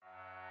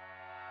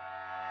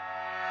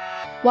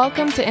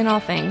Welcome to In All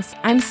Things.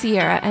 I'm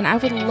Sierra, and I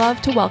would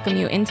love to welcome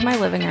you into my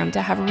living room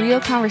to have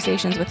real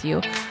conversations with you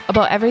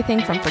about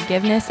everything from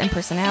forgiveness and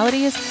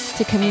personalities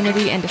to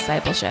community and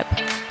discipleship.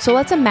 So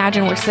let's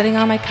imagine we're sitting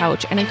on my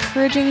couch and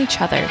encouraging each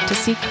other to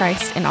seek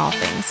Christ in all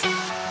things.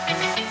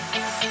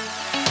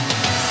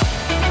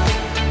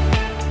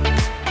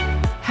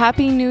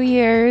 Happy New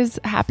Year's.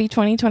 Happy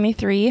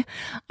 2023.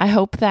 I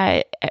hope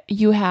that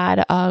you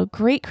had a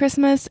great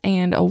Christmas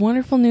and a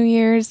wonderful New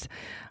Year's.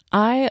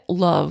 I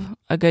love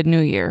a good new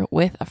year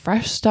with a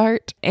fresh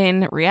start.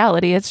 In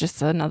reality, it's just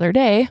another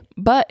day,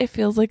 but it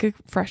feels like a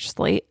fresh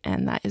slate,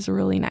 and that is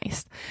really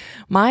nice.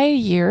 My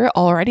year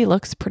already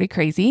looks pretty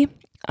crazy.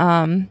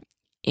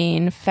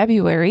 In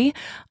February,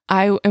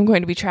 I am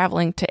going to be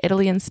traveling to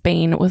Italy and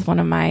Spain with one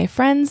of my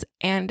friends,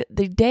 and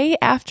the day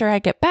after I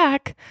get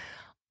back,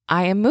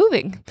 I am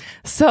moving.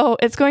 So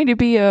it's going to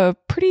be a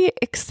pretty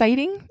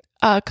exciting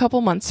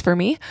couple months for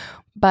me,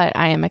 but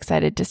I am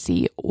excited to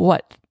see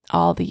what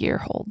all the year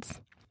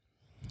holds.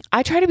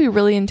 I try to be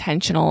really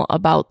intentional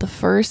about the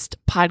first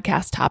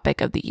podcast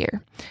topic of the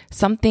year,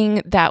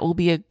 something that will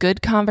be a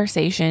good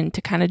conversation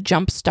to kind of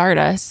jumpstart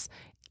us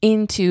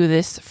into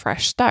this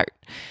fresh start.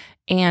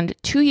 And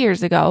 2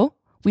 years ago,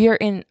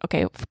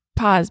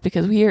 pause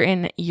because we are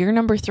in year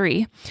number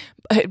 3,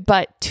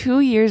 but 2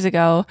 years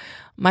ago,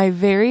 my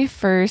very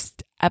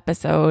first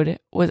episode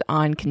was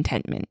on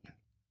contentment.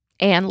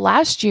 And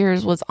last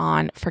year's was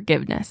on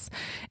forgiveness.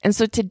 And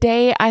so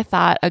today I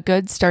thought a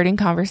good starting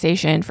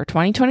conversation for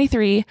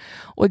 2023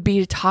 would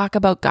be to talk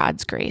about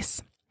God's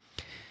grace.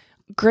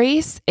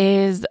 Grace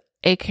is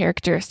a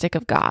characteristic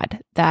of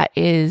God that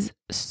is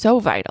so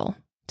vital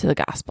to the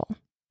gospel.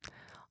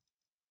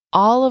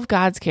 All of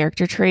God's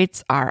character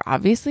traits are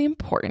obviously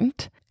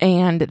important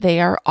and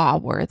they are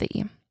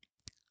awe-worthy.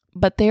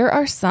 But there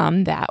are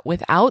some that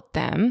without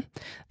them,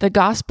 the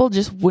gospel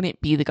just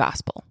wouldn't be the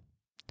gospel.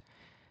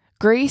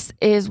 Grace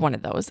is one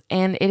of those,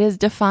 and it is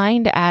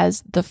defined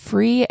as the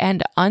free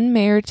and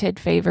unmerited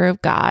favor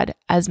of God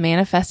as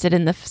manifested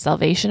in the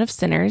salvation of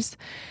sinners,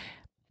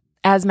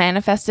 and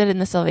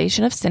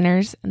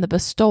the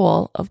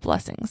bestowal of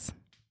blessings.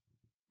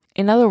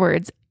 In other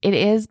words, it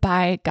is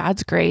by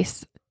God's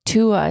grace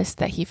to us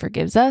that He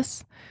forgives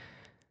us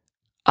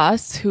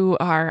who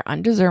are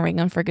undeserving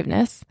of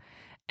forgiveness,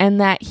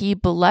 and that He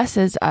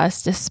blesses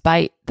us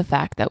despite the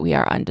fact that we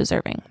are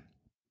undeserving.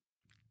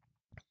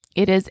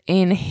 It is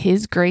in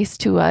His grace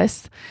to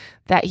us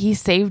that He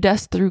saved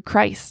us through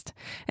Christ.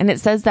 And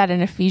it says that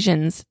in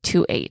Ephesians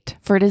 2:8,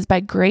 for it is by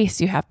grace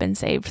you have been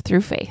saved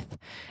through faith.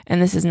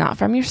 And this is not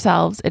from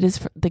yourselves, it is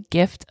the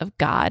gift of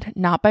God,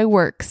 not by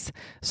works,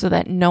 so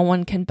that no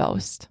one can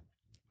boast.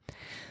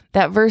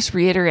 That verse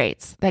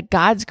reiterates that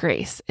God's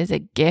grace is a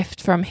gift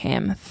from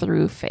Him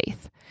through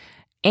faith.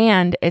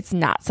 And it's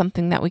not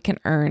something that we can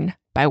earn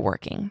by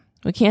working.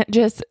 We can't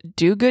just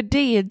do good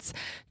deeds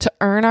to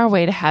earn our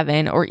way to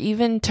heaven or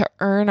even to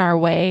earn our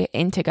way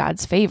into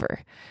God's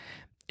favor.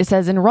 It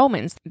says in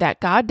Romans that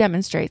God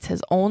demonstrates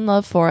His own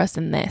love for us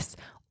in this: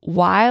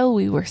 while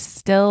we were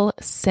still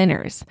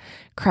sinners,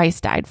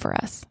 Christ died for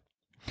us.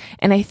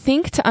 And I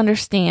think to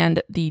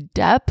understand the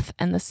depth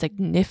and the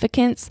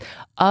significance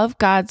of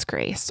God's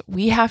grace,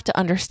 we have to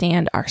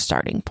understand our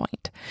starting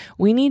point.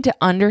 We need to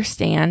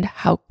understand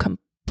how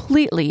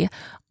completely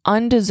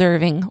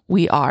undeserving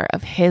we are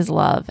of His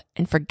love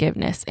and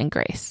forgiveness and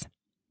grace.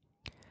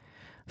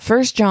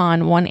 1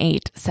 John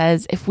 1:8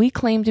 says, if we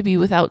claim to be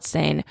without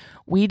sin,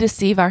 we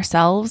deceive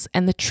ourselves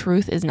and the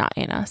truth is not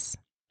in us.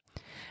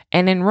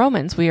 And in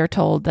Romans, we are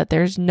told that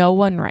there's no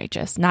one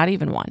righteous, not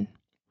even one,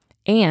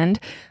 and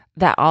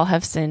that all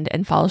have sinned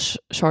and fall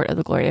short of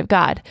the glory of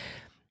God.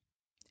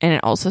 And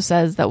it also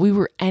says that we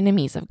were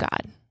enemies of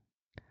God.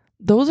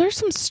 Those are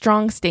some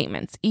strong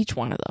statements, each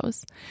one of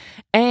those.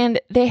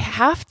 And they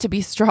have to be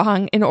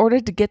strong in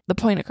order to get the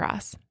point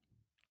across.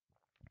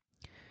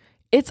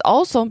 It's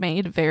also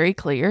made very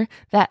clear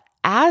that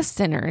as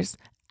sinners,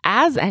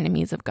 as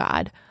enemies of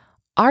God,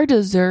 our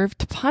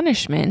deserved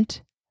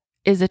punishment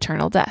is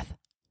eternal death.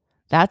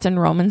 That's in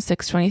Romans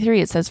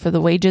 6:23. It says, for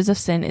the wages of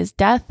sin is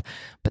death,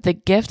 but the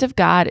gift of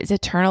God is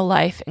eternal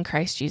life in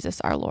Christ Jesus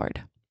our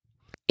Lord.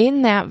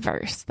 In that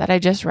verse that I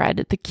just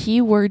read, the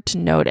key word to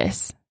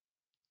notice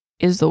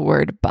is the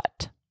word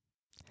but.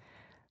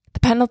 The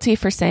penalty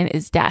for sin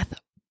is death,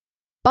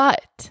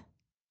 but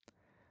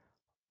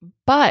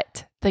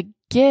the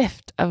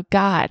gift of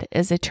God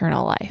is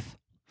eternal life.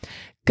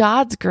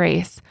 God's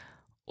grace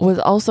was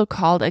also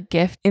called a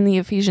gift in the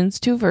Ephesians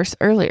 2 verse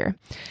earlier.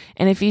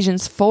 In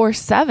Ephesians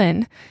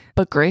 4:7,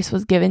 but grace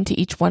was given to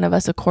each one of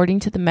us according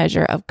to the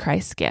measure of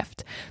Christ's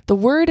gift. The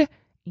word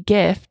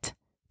gift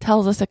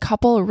tells us a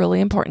couple of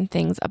really important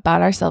things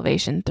about our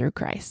salvation through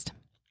Christ.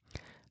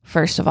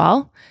 First of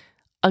all,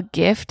 a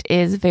gift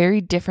is very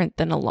different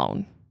than a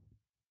loan.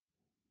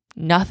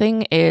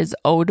 Nothing is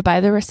owed by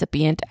the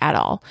recipient at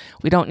all.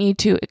 We don't need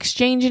to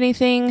exchange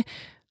anything.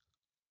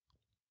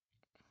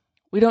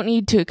 We don't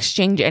need to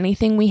exchange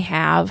anything we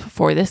have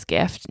for this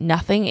gift.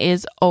 Nothing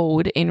is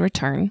owed in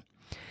return.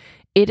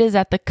 it is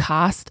at the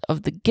cost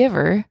of the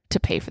giver to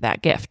pay for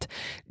that gift.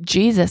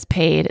 Jesus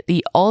paid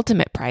the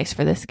ultimate price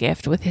for this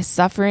gift with his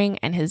suffering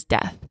and his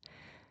death.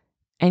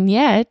 And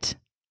yet,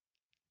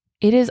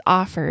 it is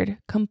offered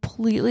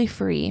completely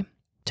free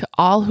to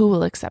all who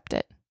will accept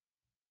it.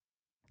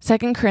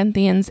 2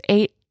 Corinthians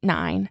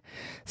 8:9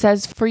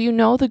 says, "For you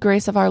know the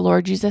grace of our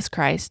Lord Jesus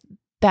Christ,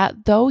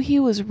 that though he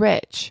was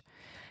rich,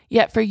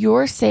 yet for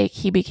your sake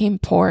he became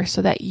poor,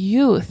 so that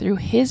you, through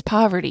his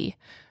poverty,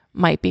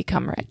 might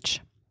become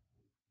rich."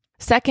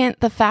 Second,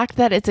 the fact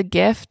that it's a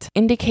gift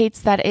indicates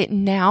that it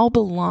now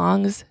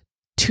belongs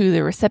to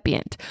the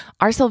recipient.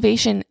 Our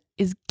salvation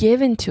is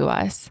given to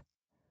us,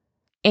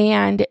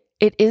 and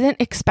it isn't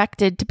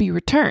expected to be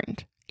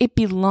returned. It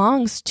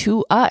belongs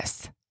to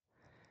us.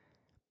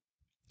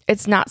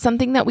 It's not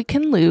something that we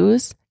can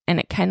lose, and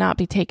it cannot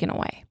be taken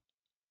away.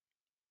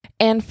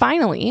 And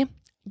finally,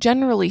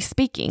 generally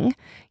speaking,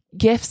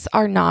 gifts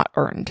are not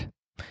earned.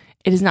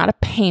 It is not a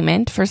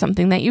payment for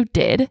something that you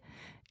did.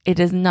 It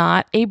is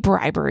not a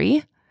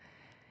bribery.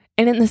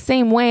 And in the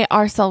same way,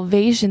 our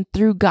salvation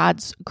through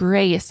God's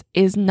grace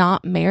is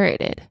not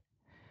merited.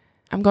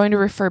 I'm going to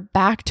refer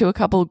back to a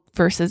couple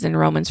verses in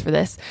Romans for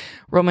this.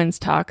 Romans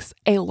talks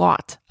a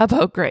lot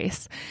about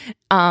grace.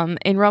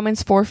 In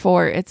Romans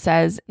 4:4, it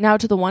says, "Now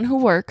to the one who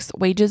works,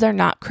 wages are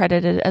not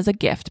credited as a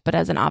gift, but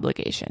as an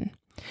obligation."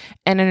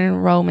 And in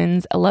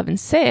Romans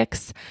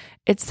 11:6,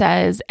 it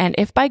says, "And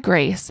if by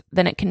grace,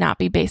 then it cannot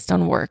be based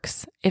on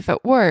works. If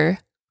it were,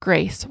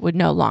 grace would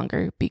no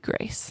longer be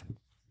grace."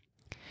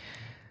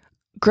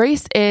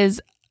 Grace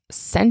is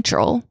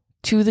central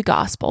to the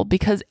gospel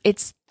because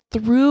it's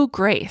through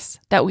grace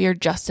that we are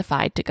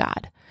justified to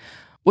God.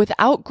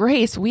 Without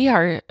grace, we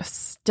are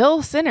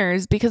still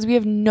sinners because we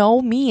have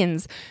no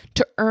means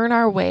to earn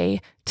our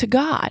way to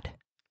God.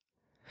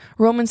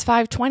 Romans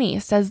 5:20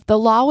 says, "The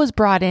law was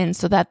brought in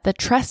so that the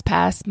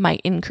trespass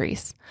might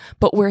increase.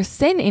 But where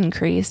sin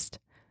increased,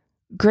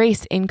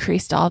 grace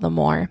increased all the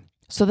more,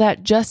 so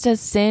that just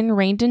as sin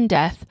reigned in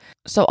death,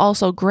 so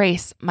also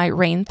grace might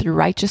reign through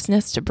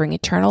righteousness to bring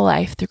eternal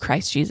life through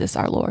Christ Jesus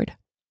our Lord."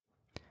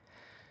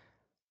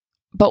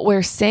 But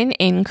where sin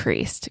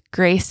increased,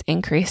 grace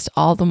increased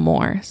all the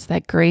more, so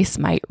that grace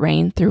might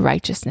reign through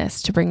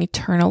righteousness to bring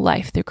eternal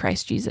life through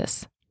Christ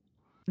Jesus.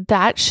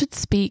 That should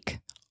speak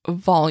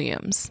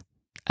volumes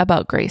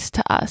about grace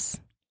to us.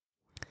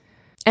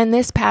 And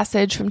this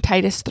passage from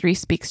Titus 3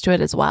 speaks to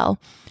it as well.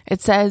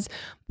 It says,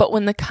 "But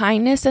when the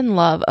kindness and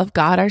love of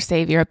God our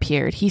Savior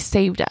appeared, he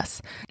saved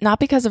us, not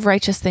because of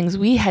righteous things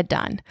we had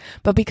done,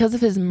 but because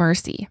of his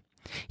mercy.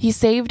 He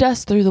saved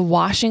us through the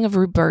washing of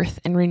rebirth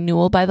and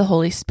renewal by the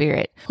Holy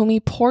Spirit, whom he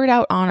poured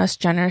out on us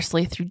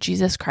generously through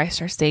Jesus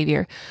Christ our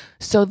Savior,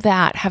 so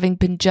that, having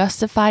been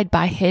justified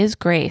by his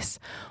grace,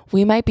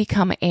 we might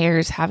become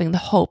heirs having the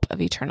hope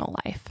of eternal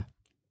life."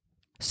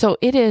 So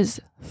it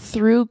is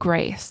through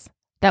grace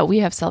that we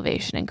have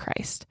salvation in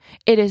Christ.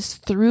 It is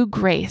through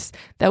grace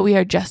that we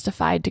are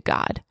justified to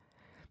God.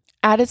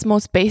 At its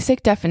most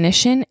basic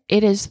definition,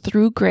 it is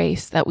through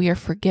grace that we are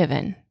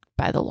forgiven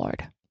by the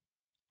Lord.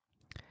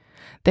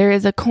 There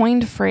is a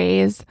coined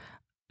phrase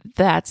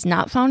that's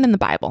not found in the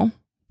Bible,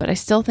 but I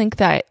still think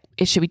that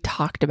it should be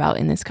talked about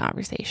in this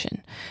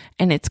conversation.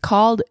 And it's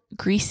called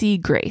greasy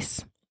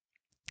grace.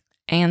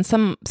 And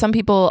some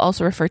people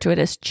also refer to it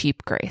as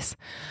cheap grace.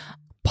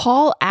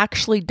 Paul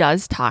actually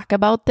does talk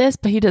about this,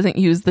 but he doesn't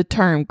use the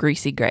term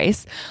greasy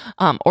grace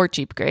or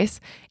cheap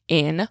grace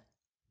in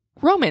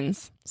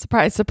Romans.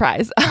 Surprise,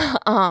 surprise.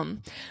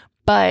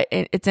 But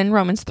it's in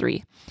Romans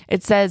 3.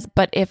 It says,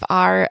 "But if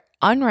our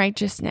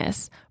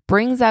unrighteousness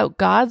brings out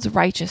God's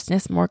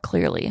righteousness more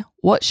clearly,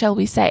 what shall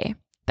we say?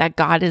 That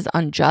God is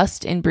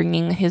unjust in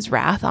bringing his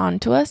wrath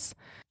onto us?"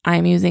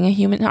 I'm using a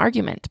human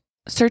argument.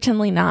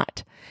 Certainly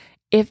not.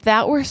 If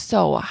that were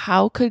so,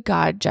 how could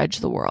God judge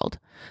the world?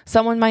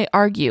 Someone might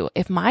argue,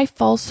 if my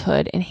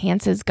falsehood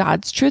enhances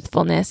God's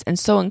truthfulness and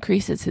so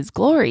increases his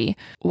glory,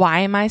 why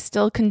am I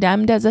still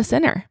condemned as a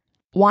sinner?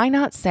 Why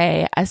not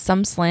say, as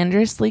some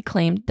slanderously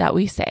claim that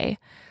we say,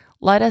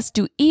 "Let us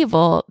do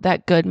evil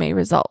that good may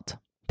result"?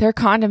 Their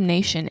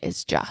condemnation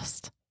is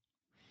just.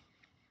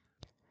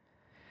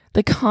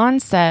 The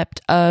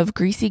concept of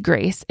greasy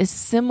grace is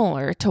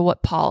similar to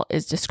what Paul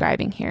is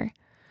describing here.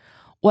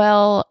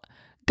 Well,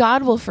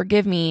 God will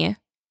forgive me,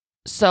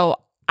 so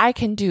I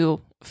can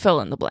do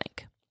fill in the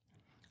blank.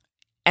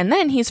 And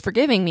then he's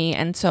forgiving me,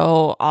 and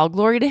so all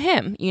glory to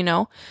him,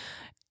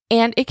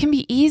 And it can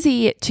be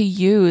easy to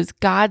use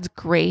God's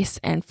grace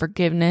and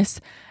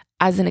forgiveness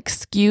as an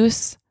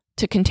excuse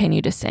to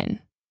continue to sin.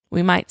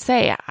 We might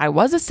say, I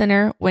was a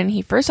sinner when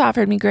he first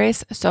offered me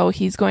grace, so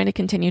he's going to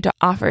continue to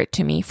offer it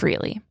to me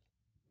freely.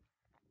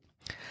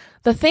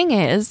 The thing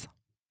is,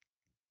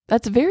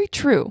 that's very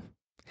true.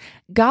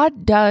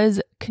 God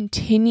does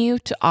continue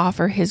to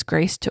offer his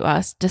grace to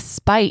us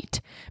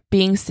despite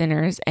being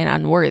sinners and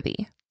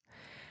unworthy.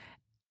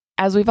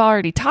 As we've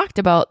already talked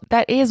about,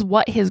 that is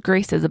what his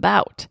grace is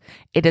about.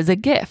 It is a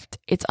gift,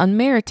 it's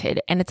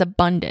unmerited, and it's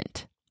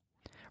abundant.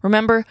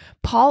 Remember,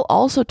 Paul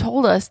also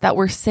told us that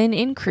where sin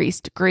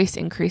increased, grace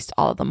increased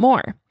all the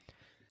more.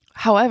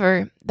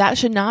 However, that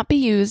should not be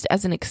used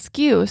as an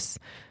excuse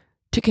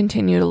to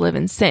continue to live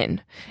in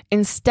sin.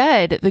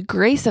 Instead, the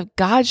grace of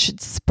God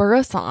should spur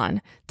us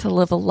on to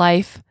live a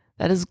life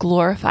that is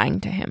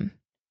glorifying to Him.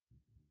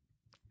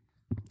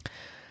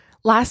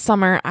 Last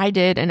summer, I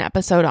did an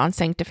episode on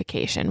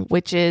sanctification,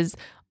 which is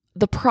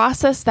the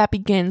process that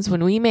begins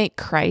when we make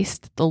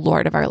Christ the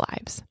Lord of our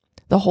lives.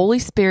 The Holy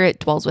Spirit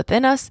dwells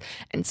within us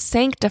and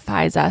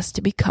sanctifies us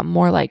to become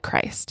more like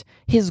Christ.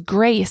 His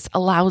grace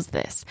allows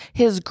this.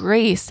 His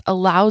grace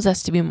allows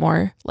us to be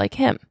more like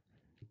Him.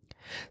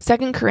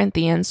 2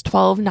 Corinthians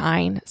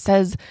 12:9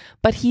 says,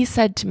 "But He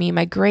said to me,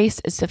 my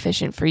grace is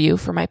sufficient for you,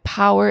 for my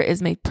power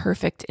is made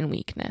perfect in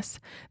weakness.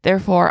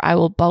 Therefore, I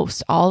will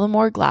boast all the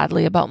more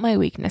gladly about my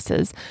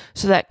weaknesses,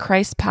 so that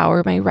Christ's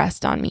power may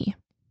rest on me."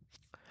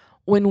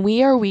 When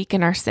we are weak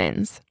in our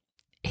sins,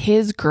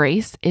 His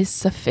grace is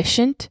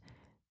sufficient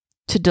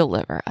to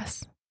deliver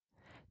us,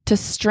 to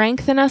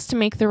strengthen us to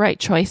make the right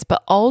choice,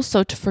 but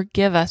also to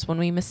forgive us when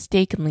we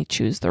mistakenly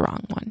choose the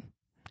wrong one.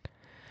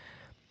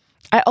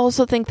 I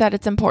also think that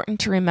it's important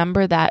to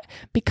remember that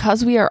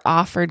because we are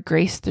offered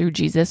grace through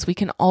Jesus, we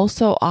can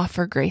also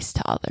offer grace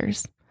to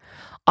others.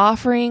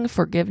 Offering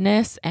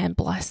forgiveness and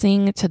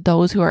blessing to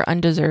those who are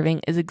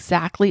undeserving is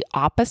exactly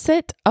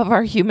opposite of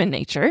our human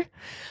nature.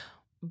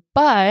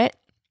 But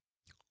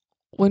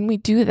when we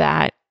do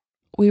that,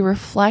 we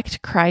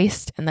reflect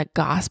Christ and the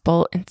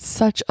gospel in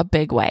such a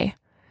big way.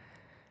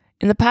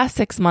 In the past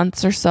 6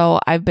 months or so,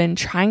 I've been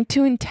trying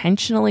to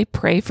intentionally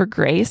pray for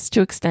grace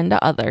to extend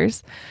to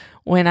others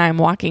when I'm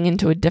walking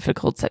into a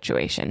difficult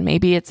situation.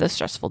 Maybe it's a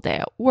stressful day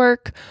at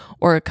work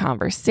or a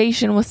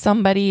conversation with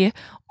somebody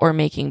or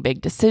making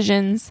big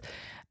decisions.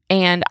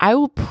 And I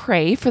will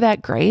pray for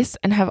that grace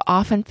and have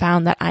often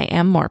found that I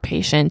am more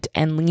patient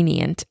and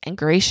lenient and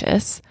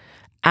gracious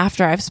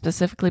after I've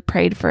specifically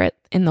prayed for it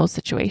in those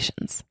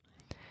situations.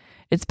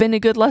 It's been a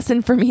good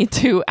lesson for me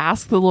to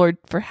ask the Lord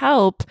for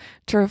help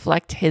to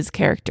reflect His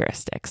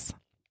characteristics.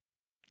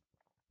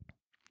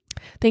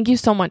 Thank you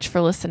so much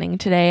for listening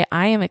today.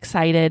 I am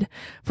excited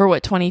for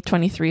what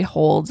 2023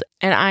 holds,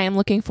 and I am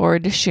looking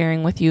forward to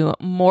sharing with you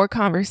more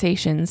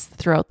conversations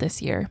throughout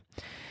this year.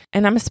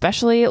 And I'm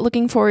especially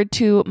looking forward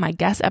to my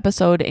guest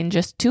episode in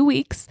just 2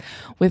 weeks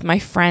with my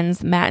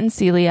friends Matt and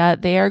Celia.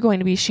 They are going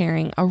to be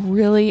sharing a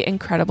really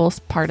incredible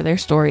part of their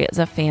story as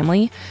a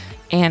family,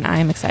 and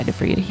I'm excited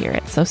for you to hear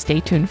it. So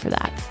stay tuned for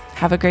that.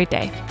 Have a great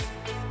day.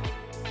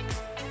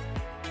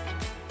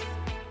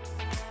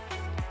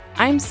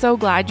 I'm so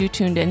glad you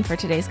tuned in for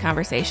today's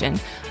conversation.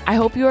 I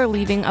hope you are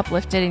leaving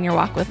uplifted in your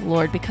walk with the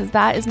Lord, because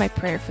that is my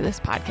prayer for this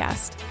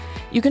podcast.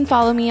 You can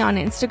follow me on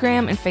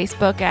Instagram and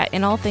Facebook at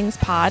In All Things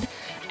Pod,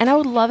 and I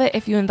would love it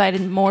if you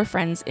invited more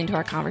friends into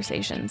our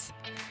conversations.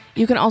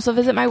 You can also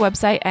visit my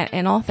website at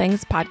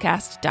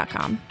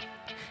inallthingspodcast.com.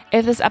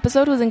 If this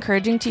episode was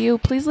encouraging to you,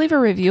 please leave a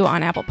review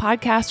on Apple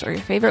Podcasts or your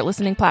favorite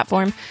listening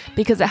platform,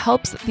 because it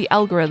helps the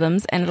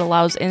algorithms and it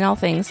allows In All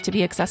Things to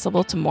be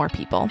accessible to more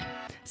people.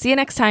 See you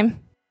next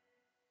time.